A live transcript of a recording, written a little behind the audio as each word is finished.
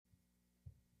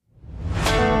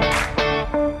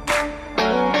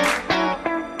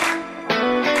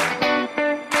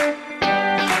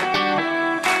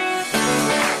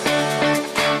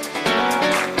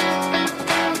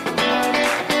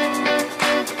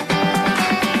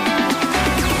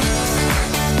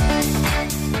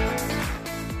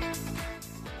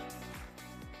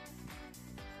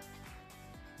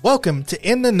Welcome to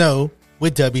In the Know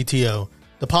with WTO,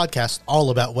 the podcast all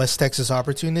about West Texas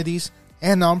opportunities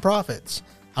and nonprofits.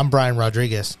 I'm Brian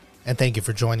Rodriguez, and thank you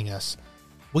for joining us.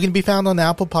 We can be found on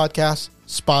Apple Podcasts,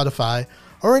 Spotify,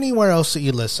 or anywhere else that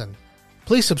you listen.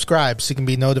 Please subscribe so you can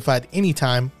be notified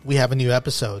anytime we have a new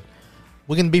episode.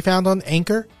 We can be found on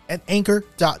Anchor at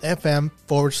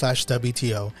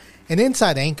anchor.fm/WTO. And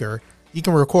inside Anchor, you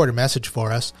can record a message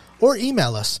for us or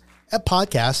email us at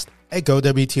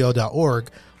podcast@gowto.org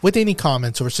with any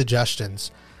comments or suggestions.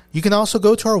 You can also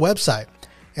go to our website,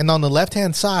 and on the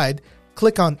left-hand side,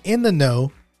 click on In the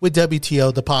Know with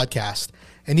WTO, the podcast,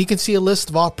 and you can see a list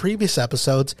of all previous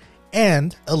episodes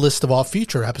and a list of all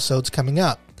future episodes coming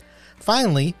up.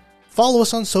 Finally, follow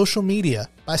us on social media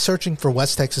by searching for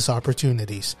West Texas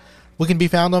Opportunities. We can be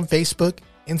found on Facebook,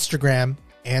 Instagram,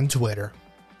 and Twitter.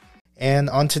 And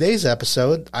on today's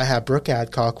episode, I have Brooke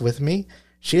Adcock with me.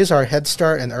 She is our Head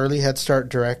Start and Early Head Start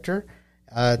Director.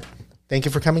 Thank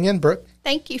you for coming in, Brooke.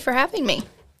 Thank you for having me.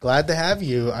 Glad to have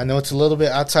you. I know it's a little bit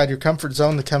outside your comfort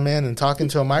zone to come in and talk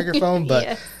into a microphone,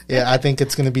 but yeah, I think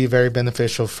it's going to be very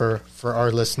beneficial for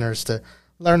our listeners to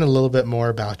learn a little bit more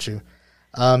about you.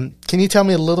 Can you tell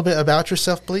me a little bit about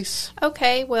yourself, please?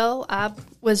 Okay, well, I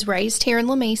was raised here in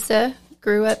La Mesa,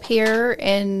 grew up here,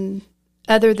 and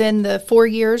other than the 4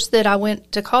 years that I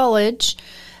went to college,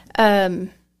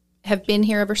 have been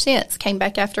here ever since. Came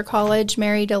back after college,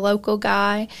 married a local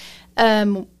guy.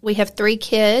 We have 3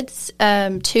 kids.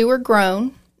 2 are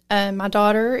grown. My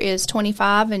daughter is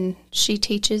 25, and she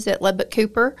teaches at Lubbock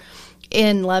Cooper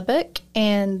in Lubbock.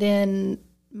 And then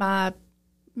my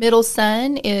middle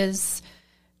son is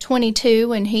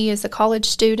 22, and he is a college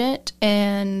student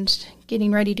and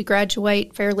getting ready to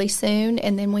graduate fairly soon.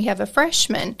 And then we have a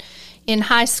freshman in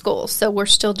high school, so we're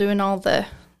still doing all the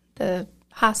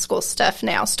high school stuff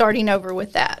now, starting over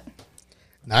with that.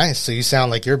 Nice. So you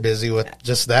sound like you're busy with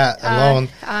just that alone.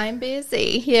 I'm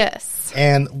busy, yes.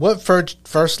 And what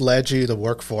first led you to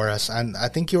work for us? I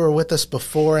think you were with us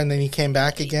before, and then you came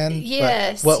back again.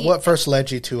 Yes. But what first led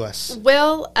you to us?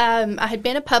 Well, I had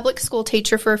been a public school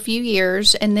teacher for a few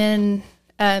years, and then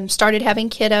started having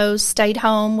kiddos, stayed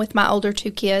home with my older 2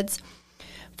 kids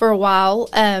for a while,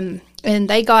 and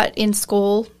they got in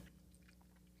school,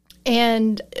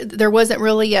 and there wasn't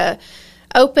really a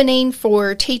opening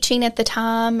for teaching at the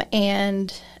time,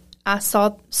 and I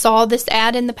saw this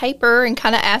ad in the paper and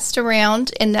kind of asked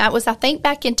around, and that was, I think,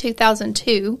 back in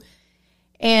 2002,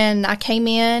 and I came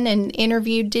in and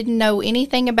interviewed, didn't know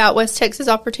anything about West Texas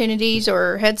Opportunities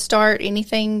or Head Start,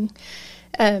 anything,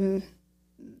 the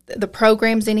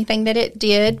programs, anything that it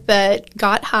did, but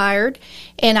got hired.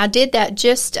 And I did that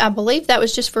I believe that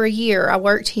was just for a year. I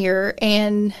worked here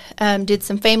and did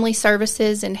some family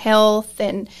services and health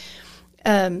and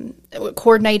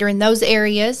coordinator in those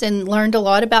areas, and learned a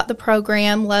lot about the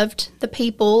program, loved the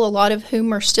people, a lot of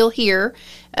whom are still here.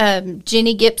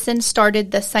 Jenny Gibson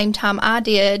started the same time I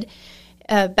did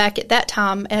back at that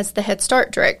time as the Head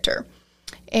Start director.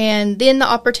 And then the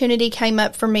opportunity came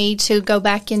up for me to go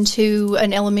back into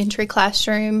an elementary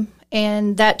classroom,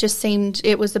 and that just seemed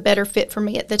it was a better fit for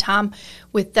me at the time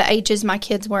with the ages my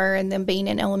kids were and them being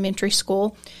in elementary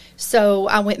school. So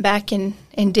I went back and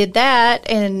did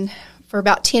that and for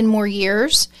about 10 more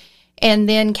years, and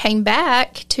then came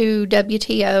back to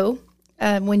WTO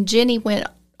when Jenny went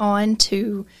on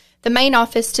to the main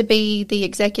office to be the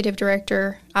executive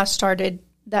director. I started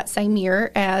that same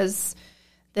year as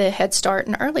the Head Start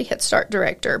and Early Head Start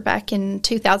director back in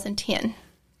 2010.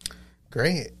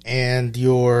 Great. And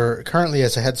you're currently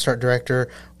as a Head Start director,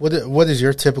 what does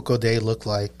your typical day look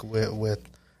like with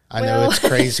I know it's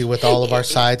crazy with all of our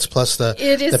sites plus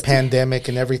the pandemic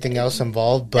and everything else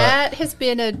involved. But that has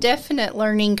been a definite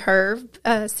learning curve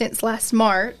since last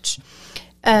March.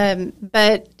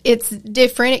 But it's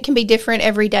different. It can be different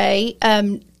every day.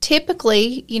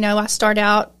 Typically, I start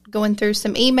out going through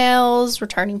some emails,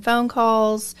 returning phone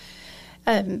calls,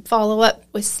 follow up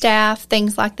with staff,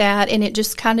 things like that. And it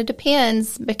just kind of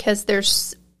depends because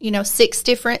there's, 6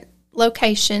 different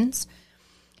locations.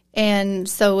 And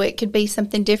so it could be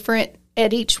something different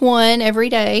at each one every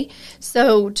day.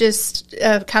 So just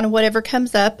kind of whatever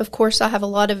comes up. Of course, I have a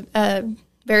lot of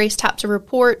various types of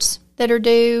reports that are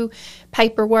due,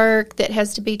 paperwork that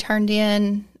has to be turned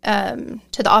in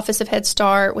to the Office of Head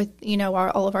Start with,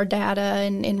 all of our data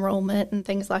and enrollment and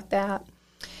things like that.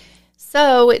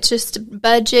 So it's just a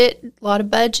lot of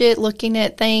budget, looking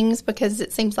at things because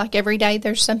it seems like every day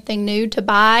there's something new to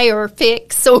buy or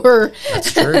fix or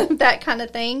that kind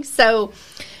of thing. So,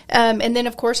 and then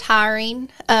of course hiring,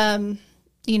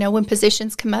 when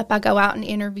positions come up, I go out and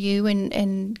interview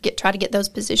and try to get those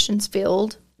positions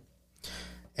filled.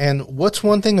 And what's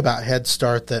one thing about Head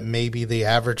Start that maybe the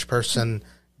average person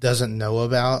doesn't know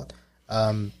about,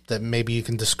 that maybe you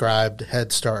can describe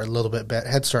Head Start a little bit better,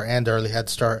 Head Start and Early Head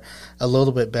Start a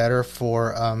little bit better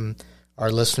for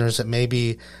our listeners that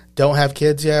maybe don't have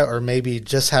kids yet, or maybe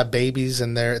just have babies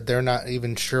and they're not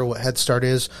even sure what Head Start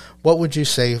is? What would you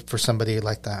say for somebody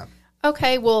like that?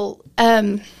 Okay, well,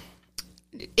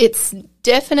 it's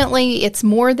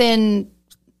more than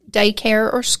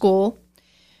daycare or school.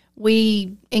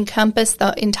 We encompass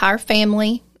the entire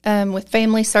family with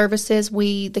family services.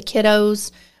 The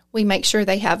kiddos, we make sure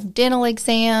they have dental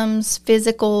exams,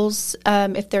 physicals.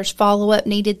 If there's follow-up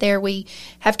needed there, we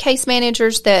have case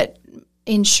managers that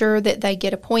ensure that they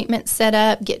get appointments set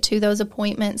up, get to those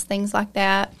appointments, things like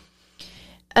that.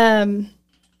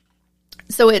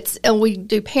 So we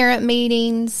do parent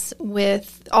meetings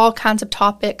with all kinds of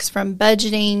topics, from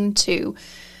budgeting to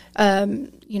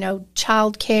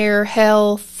child care,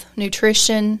 health,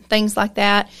 nutrition, things like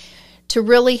that, to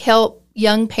really help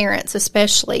young parents,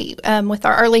 especially. With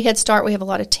our Early Head Start, we have a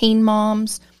lot of teen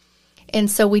moms, and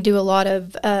so we do a lot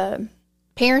of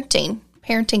parenting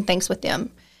things with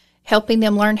them, helping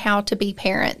them learn how to be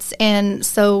parents. And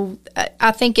so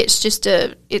I think it's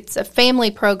a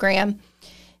family program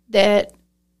that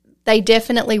they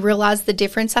definitely realize the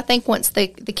difference. I think once the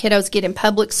kiddos get in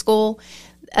public school,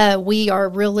 we are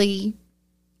really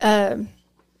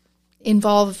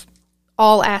involve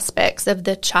all aspects of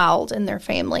the child and their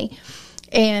family.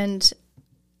 And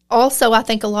also, I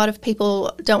think a lot of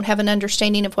people don't have an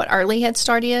understanding of what Early Head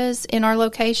Start is in our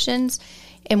locations.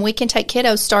 And we can take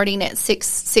kiddos starting at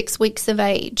six weeks of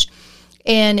age.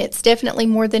 And it's definitely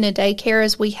more than a daycare,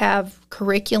 as we have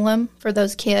curriculum for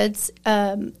those kids.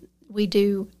 We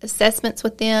do assessments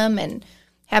with them and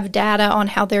have data on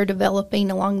how they're developing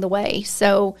along the way.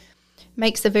 So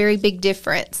makes a very big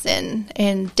difference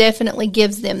and definitely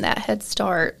gives them that head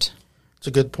start. It's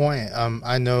a good point.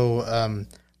 I know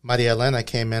Maria Elena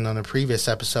came in on a previous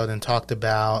episode and talked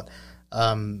about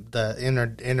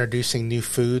introducing new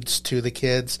foods to the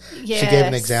kids. Yes. She gave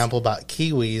an example about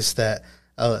kiwis that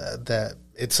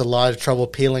it's a lot of trouble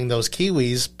peeling those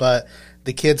kiwis, but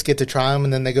the kids get to try them,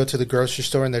 and then they go to the grocery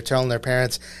store and they're telling their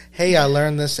parents, "Hey, I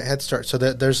learned this at Head Start." So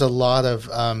there's a lot of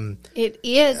lot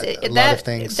of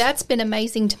things. That's been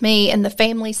amazing to me. And the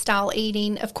family style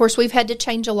eating, of course, we've had to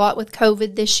change a lot with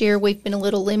COVID this year. We've been a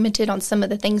little limited on some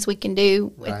of the things we can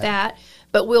do with that,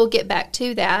 but we'll get back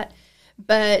to that.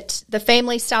 But the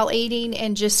family style eating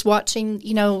and just watching,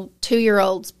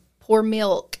 2-year-olds pour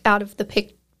milk out of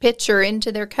the pitcher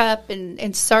into their cup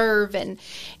and serve and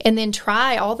then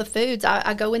try all the foods.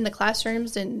 I go in the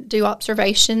classrooms and do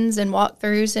observations and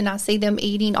walkthroughs, and I see them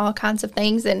eating all kinds of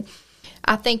things. And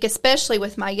I think especially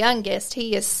with my youngest,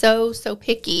 he is so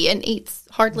picky and eats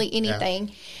hardly anything.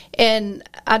 Yeah. And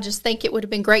I just think it would have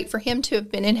been great for him to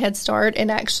have been in Head Start. And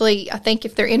actually, I think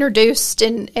if they're introduced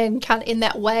and kind of in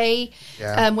that way,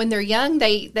 when they're young,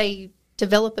 they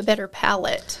develop a better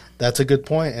palate. That's a good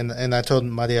point. And I told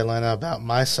Maria Elena about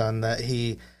my son that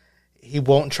he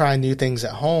won't try new things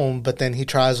at home, but then he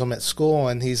tries them at school,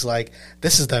 and he's like,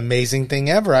 "This is the amazing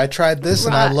thing ever. I tried this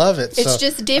and I love it." It's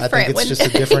just different. I think it's just a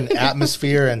different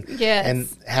atmosphere and and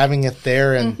having it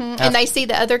there. And and they see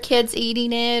the other kids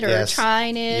eating it or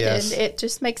trying it, and it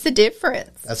just makes a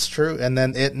difference. That's true. And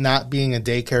then it not being a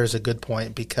daycare is a good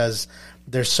point, because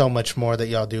there's so much more that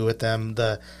y'all do with them.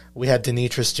 We had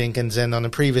Denitris Jenkins in on a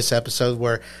previous episode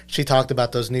where she talked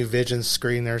about those new vision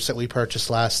screeners that we purchased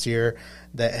last year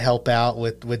that help out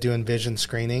with doing vision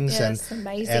screenings. Yes,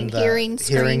 amazing. And hearing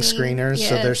screeners. Yes.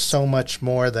 So there's so much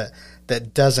more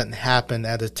that doesn't happen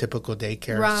at a typical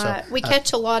daycare. Right. So, we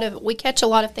catch a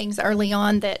lot of things early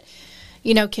on that,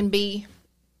 can be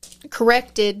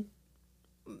corrected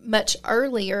much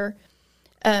earlier.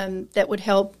 That would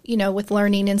help, with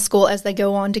learning in school as they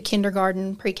go on to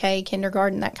kindergarten, pre-K,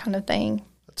 kindergarten, that kind of thing.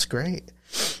 That's great.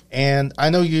 And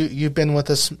I know you've been with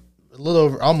us a little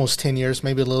over almost 10 years,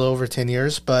 maybe a little over 10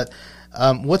 years, but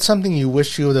what's something you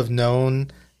wish you would have known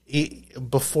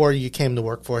before you came to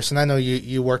work for us? And I know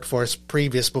you worked for us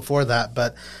before that,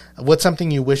 but what's something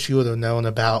you wish you would have known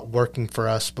about working for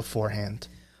us beforehand?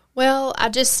 Well,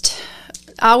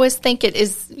 I always think it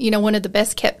is, one of the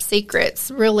best kept secrets,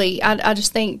 really. I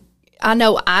just think, I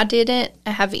know I didn't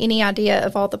have any idea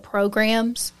of all the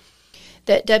programs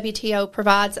that WTO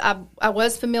provides. I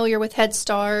was familiar with Head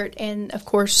Start, and of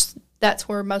course, that's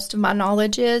where most of my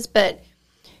knowledge is, but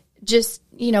just,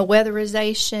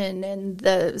 weatherization and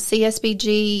the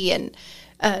CSBG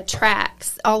and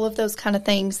tracks, all of those kind of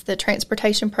things, the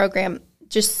transportation program,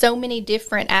 just so many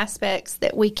different aspects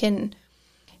that we can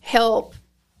help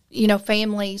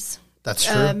families That's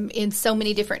true. In so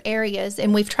many different areas.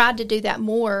 And we've tried to do that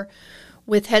more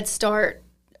with Head Start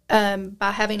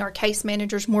by having our case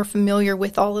managers more familiar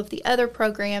with all of the other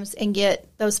programs and get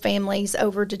those families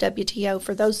over to WTO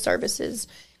for those services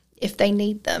if they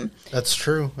need them. That's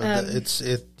true.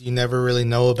 You never really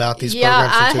know about these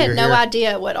programs until I had you're no here.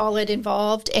 idea what all it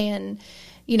involved, and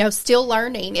still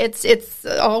learning. It's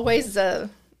always a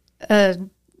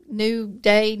new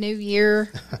day, new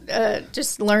year,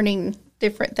 just learning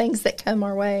different things that come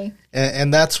our way.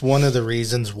 And that's one of the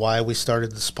reasons why we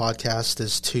started this podcast,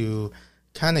 is to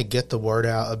kind of get the word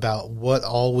out about what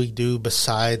all we do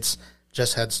besides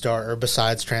just Head Start, or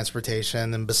besides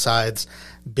transportation, and besides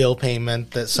bill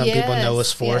payment that some people know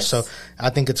us for. Yes. So I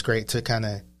think it's great to kind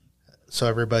of, so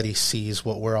everybody sees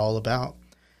what we're all about.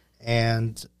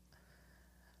 And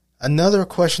another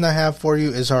question I have for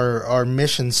you is our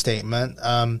mission statement.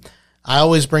 I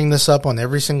always bring this up on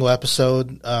every single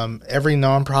episode. Every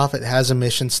nonprofit has a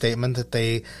mission statement that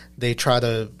they try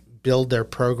to build their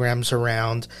programs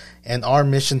around. And our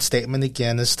mission statement,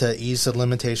 again, is to ease the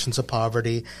limitations of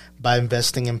poverty by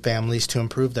investing in families to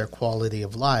improve their quality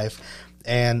of life.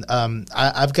 And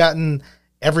I've gotten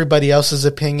everybody else's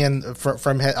opinion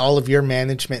from all of your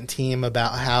management team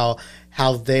about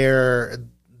how their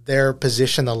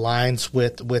position aligns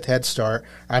with Head Start.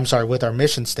 With our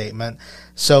mission statement.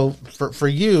 So for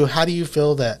you, how do you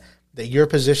feel that your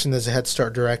position as a Head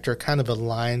Start director kind of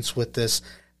aligns with this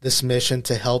mission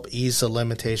to help ease the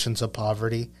limitations of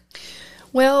poverty?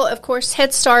 Well, of course,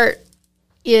 Head Start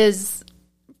is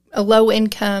a low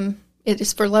income. It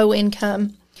is for low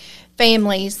income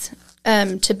families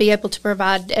to be able to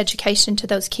provide education to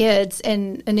those kids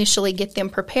and initially get them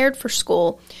prepared for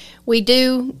school. We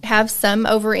do have some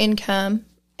over income,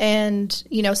 and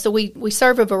so we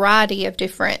serve a variety of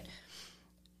different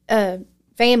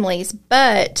families.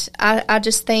 But I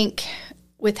just think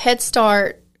with Head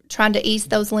Start, trying to ease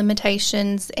those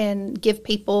limitations and give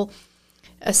people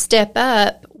a step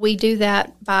up, we do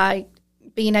that by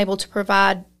being able to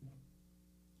provide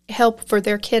help for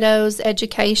their kiddos,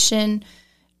 education,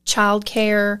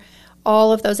 childcare,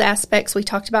 all of those aspects we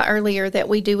talked about earlier that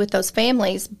we do with those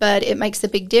families. But it makes a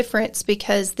big difference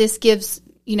because this gives,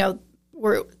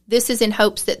 this is in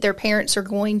hopes that their parents are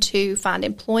going to find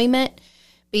employment,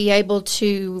 be able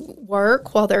to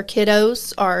work while their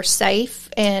kiddos are safe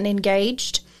and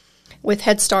engaged with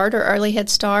Head Start or Early Head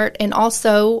Start, and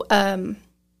also,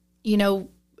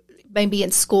 maybe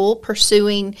in school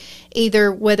pursuing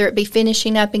either whether it be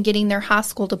finishing up and getting their high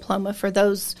school diploma for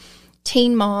those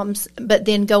teen moms, but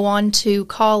then go on to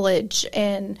college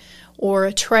or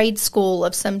a trade school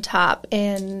of some type,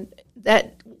 and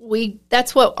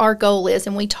that's what our goal is,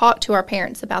 and we talk to our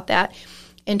parents about that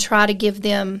and try to give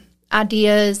them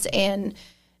ideas and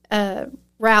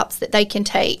routes that they can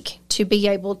take to be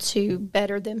able to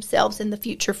better themselves in the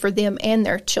future for them and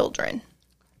their children.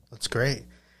 That's great.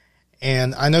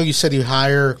 And I know you said you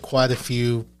hire quite a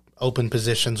few open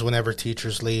positions whenever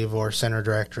teachers leave, or center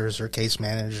directors or case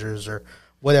managers or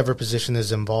whatever position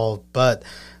is involved. But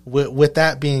with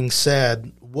that being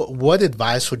said, what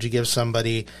advice would you give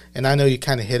somebody? And I know you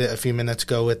kind of hit it a few minutes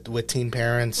ago with teen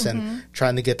parents and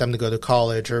trying to get them to go to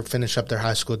college or finish up their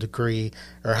high school degree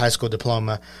or high school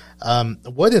diploma.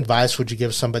 What advice would you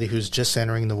give somebody who's just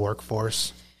entering the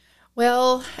workforce?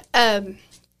 Well,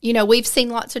 we've seen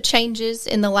lots of changes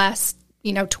in the last,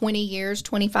 20 years,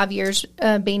 25 years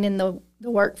being in the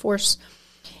workforce.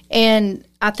 And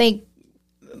I think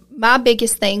my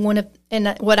biggest thing,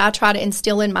 and what I try to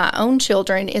instill in my own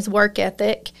children, is work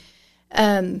ethic.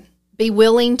 Be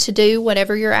willing to do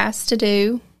whatever you're asked to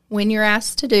do when you're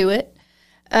asked to do it.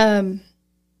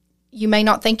 You may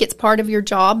not think it's part of your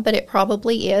job, but it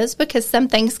probably is, because some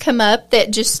things come up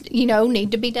that just,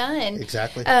 need to be done.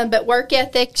 Exactly. But work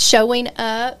ethic, showing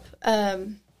up,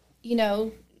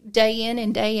 day in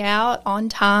and day out, on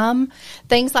time,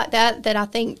 things like that I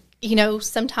think,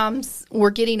 sometimes we're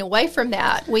getting away from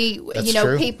that. That's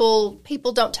true.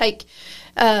 People don't take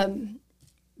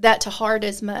that to heart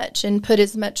as much and put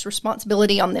as much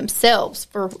responsibility on themselves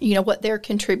for, what they're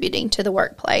contributing to the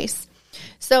workplace.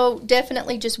 So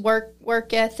definitely just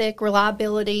work ethic,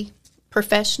 reliability,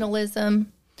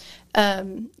 professionalism.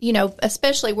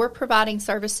 Especially we're providing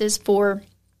services for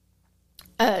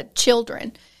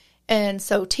children. And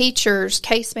so teachers,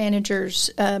 case managers,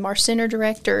 our center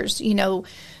directors,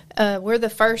 we're the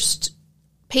first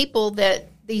people that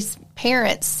these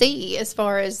parents see as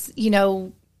far as,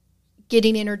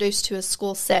 getting introduced to a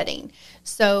school setting.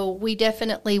 So we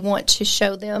definitely want to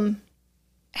show them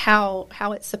how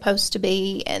it's supposed to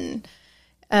be, and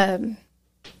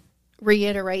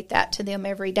reiterate that to them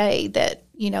every day, that,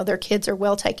 their kids are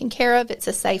well taken care of. It's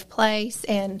a safe place,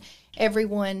 and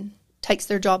everyone takes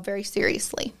their job very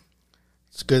seriously.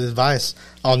 It's good advice.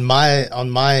 On my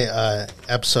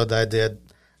episode that I did,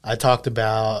 I talked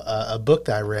about a book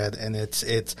that I read, and it's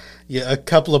a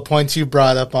couple of points you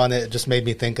brought up on it just made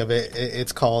me think of it.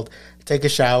 It's called "Take a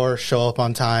Shower, Show Up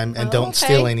on Time, and Don't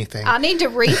Steal Anything." I need to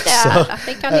read that. I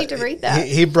think I need to read that.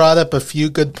 He brought up a few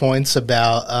good points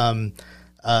about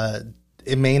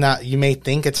you may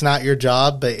think it's not your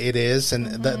job, but it is. And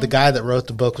the guy that wrote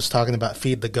the book was talking about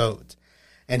feed the goat,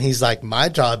 and he's like, my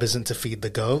job isn't to feed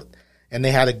the goat. And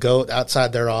they had a goat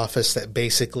outside their office that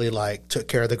basically took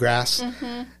care of the grass.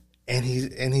 Mm-hmm. And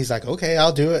he's like, okay,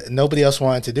 I'll do it. Nobody else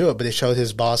wanted to do it, but it showed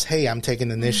his boss, hey, I'm taking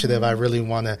the initiative. Mm-hmm. I really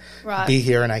want to be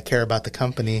here, and I care about the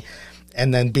company.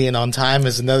 And then being on time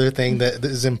is another thing that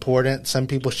is important. Some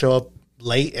people show up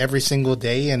late every single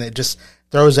day, and it just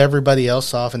throws everybody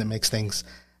else off, and it makes things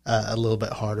a little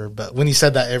bit harder. But when you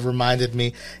said that, it reminded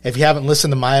me, if you haven't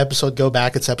listened to my episode, go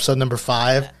back. It's episode number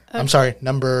 5. Okay. I'm sorry,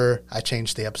 I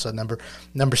changed the episode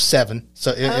number 7.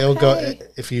 So it'll go,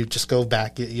 if you just go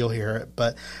back, you'll hear it.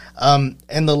 But,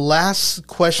 and the last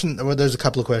question, well, there's a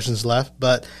couple of questions left,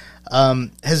 but,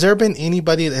 has there been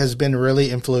anybody that has been really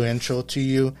influential to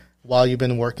you while you've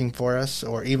been working for us,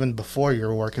 or even before you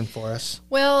were working for us?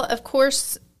 Well, of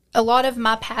course, a lot of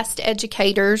my past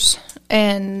educators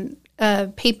and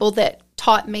people that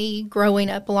taught me growing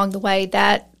up along the way,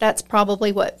 that's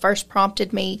probably what first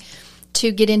prompted me to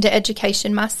get into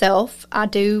education myself. I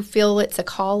do feel it's a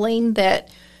calling that,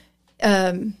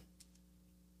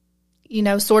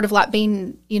 sort of like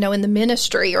being, in the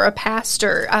ministry or a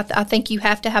pastor. I think you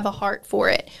have to have a heart for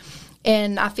it.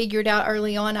 And I figured out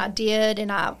early on I did,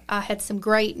 and I had some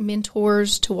great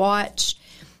mentors to watch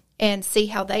and see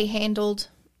how they handled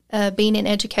being in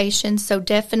education. So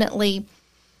definitely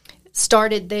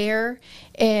started there.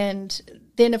 And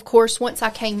then, of course, once I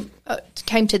came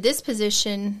to this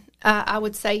position, I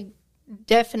would say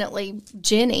definitely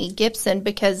Jenny Gibson,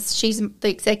 because she's the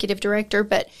executive director,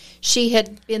 but she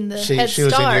had been the Head Start. She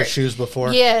was in your shoes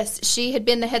before? Yes, she had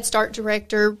been the Head Start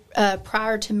director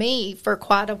prior to me for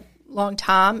quite a long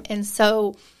time. And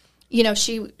so,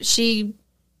 she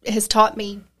has taught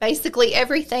me basically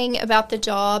everything about the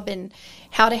job and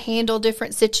how to handle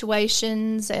different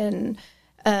situations, and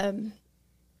a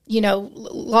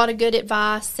lot of good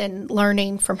advice and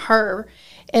learning from her.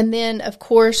 And then, of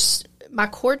course, my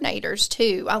coordinators,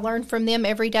 too. I learn from them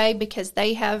every day because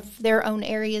they have their own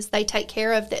areas they take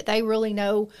care of that they really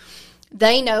know.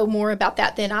 They know more about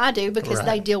that than I do, because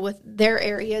they deal with their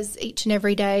areas each and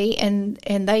every day. And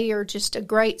they are just a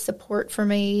great support for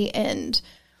me. And,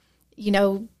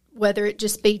 whether it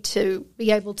just be to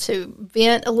be able to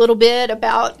vent a little bit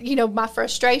about, my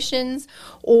frustrations,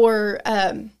 or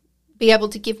be able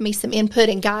to give me some input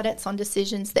and guidance on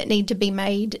decisions that need to be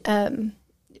made,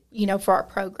 for our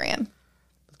program.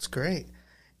 That's great.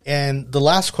 And the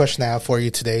last question I have for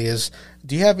you today is,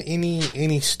 do you have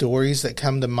any stories that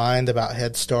come to mind about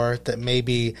Head Start that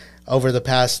maybe over the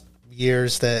past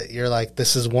years that you're like,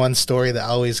 this is one story that I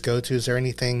always go to? Is there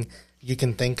anything you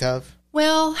can think of?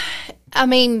 Well, I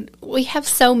mean, we have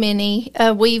so many.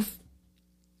 I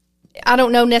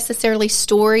don't know necessarily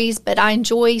stories, but I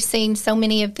enjoy seeing so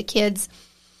many of the kids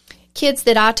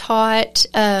that I taught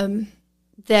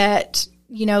that,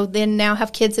 then now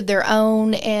have kids of their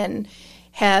own and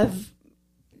have,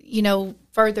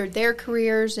 furthered their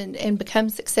careers and become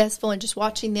successful, and just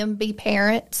watching them be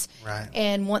parents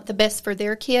and want the best for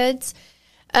their kids.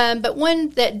 But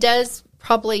one that does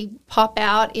probably pop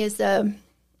out is a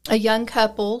young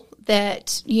couple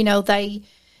that,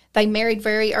 they married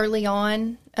very early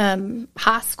on,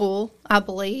 high school, I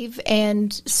believe,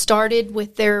 and started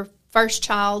with their first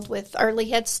child with early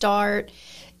Head Start,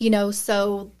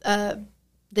 so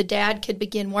the dad could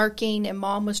begin working and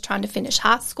mom was trying to finish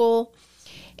high school.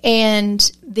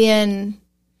 And then,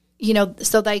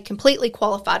 so they completely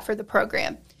qualified for the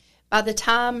program. By the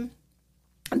time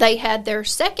they had their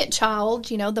second child,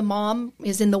 the mom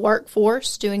is in the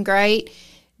workforce, doing great.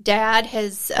 Dad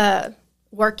has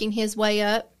working his way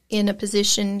up in a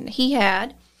position he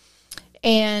had.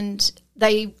 And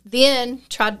they then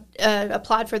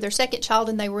applied for their second child,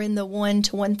 and they were in the 1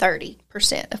 to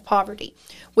 130% of poverty,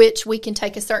 which we can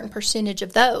take a certain percentage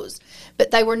of those.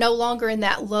 But they were no longer in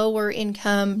that lower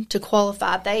income to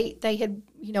qualify. They had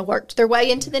worked their way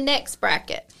into the next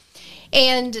bracket,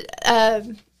 and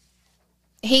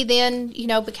he then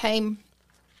became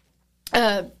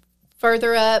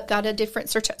further up, got a different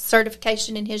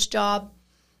certification in his job,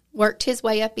 worked his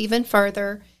way up even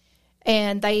further.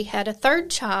 And they had a third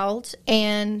child,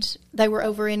 and they were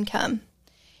over income.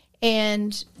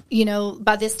 And, you know,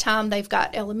 by this time they've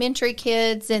got elementary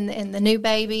kids and the new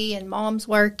baby, and mom's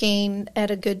working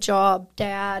at a good job,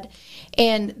 dad.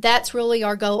 And that's really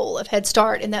our goal of Head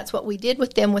Start. And that's what we did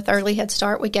with them with Early Head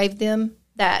Start. We gave them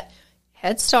that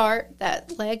Head Start,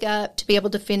 that leg up to be able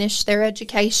to finish their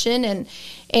education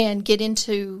and get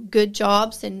into good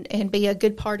jobs and be a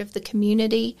good part of the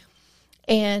community.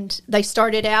 And they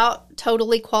started out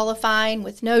totally qualifying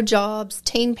with no jobs,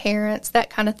 teen parents, that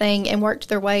kind of thing, and worked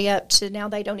their way up to now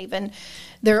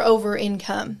they're over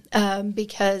income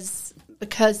because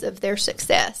of their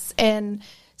success. And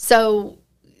so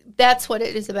that's what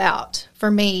it is about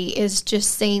for me, is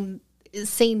just seeing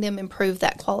them improve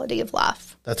that quality of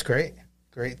life. That's great.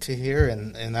 Great to hear.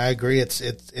 And I agree. It's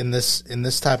in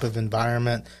this type of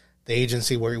environment, the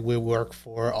agency where we work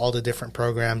for, all the different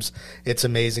programs, it's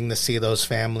amazing to see those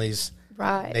families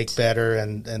make better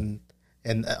and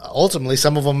ultimately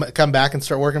some of them come back and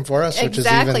start working for us, which is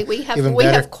even we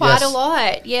have quite a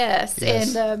lot, yes.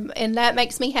 And that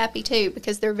makes me happy too,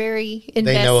 because they're very invested.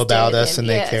 They know about us and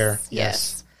they care.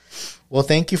 Yes. Well,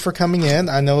 thank you for coming in.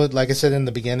 I know, like I said in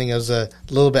the beginning, it was a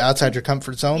little bit outside your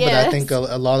comfort zone, but I think a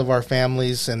lot of our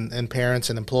families and parents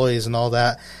and employees and all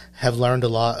that have learned a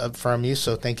lot from you.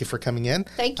 So thank you for coming in.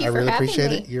 Thank you for having me. I really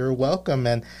appreciate it. You're welcome.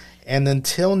 And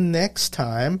until next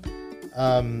time,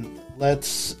 I'm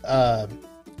just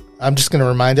going to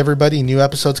remind everybody, new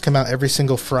episodes come out every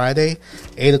single Friday,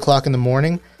 8 o'clock in the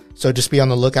morning. So just be on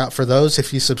the lookout for those.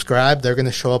 If you subscribe, they're going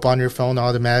to show up on your phone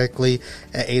automatically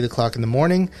at 8 o'clock in the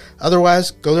morning.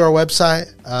 Otherwise, go to our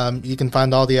website. You can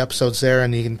find all the episodes there,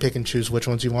 and you can pick and choose which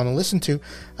ones you want to listen to.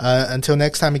 Until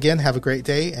next time, again, have a great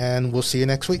day, and we'll see you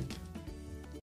next week.